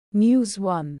News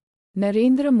 1.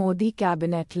 Narendra Modi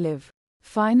Cabinet Live.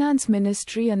 Finance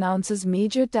Ministry announces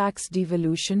major tax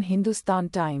devolution. Hindustan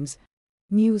Times.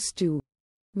 News 2.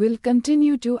 Will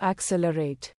continue to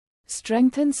accelerate.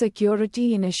 Strengthen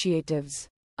security initiatives.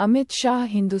 Amit Shah.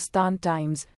 Hindustan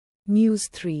Times. News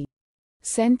 3.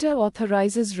 Centre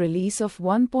authorises release of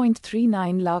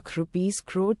 1.39 lakh rupees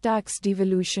crore tax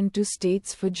devolution to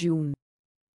states for June.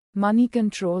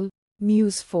 Moneycontrol.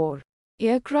 News 4.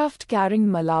 Aircraft carrying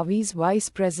Malawi's vice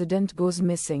president goes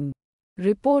missing.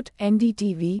 Report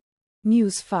NDTV.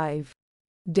 News 5.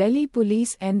 Delhi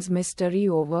police ends mystery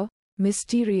over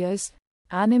mysterious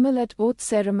animal at oath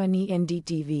ceremony.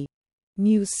 NDTV.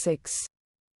 News 6.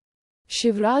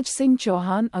 Shivraj Singh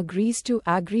Chouhan agrees to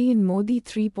agri in Modi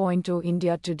 3.0.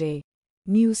 India Today.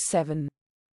 News 7.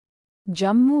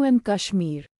 Jammu and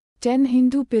Kashmir. 10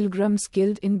 Hindu pilgrims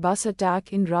killed in bus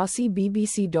attack in Reasi.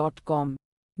 BBC.com.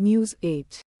 News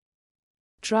 8.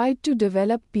 Tried to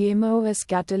develop PMO as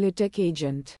catalytic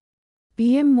agent.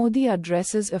 PM Modi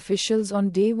addresses officials on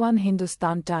day 1.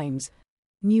 Hindustan Times.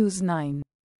 News 9.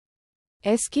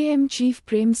 SKM Chief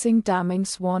Prem Singh Tamang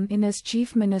sworn in as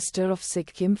Chief Minister of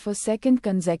Sikkim for second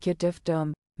consecutive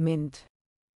term. Mint.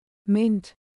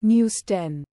 News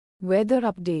 10. Weather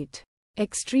update.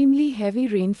 Extremely heavy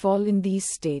rainfall in these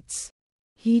states.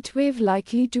 Heatwave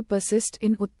likely to persist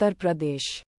in Uttar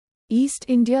Pradesh. East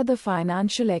India. The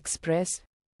Financial Express.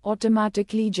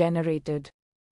 Automatically generated.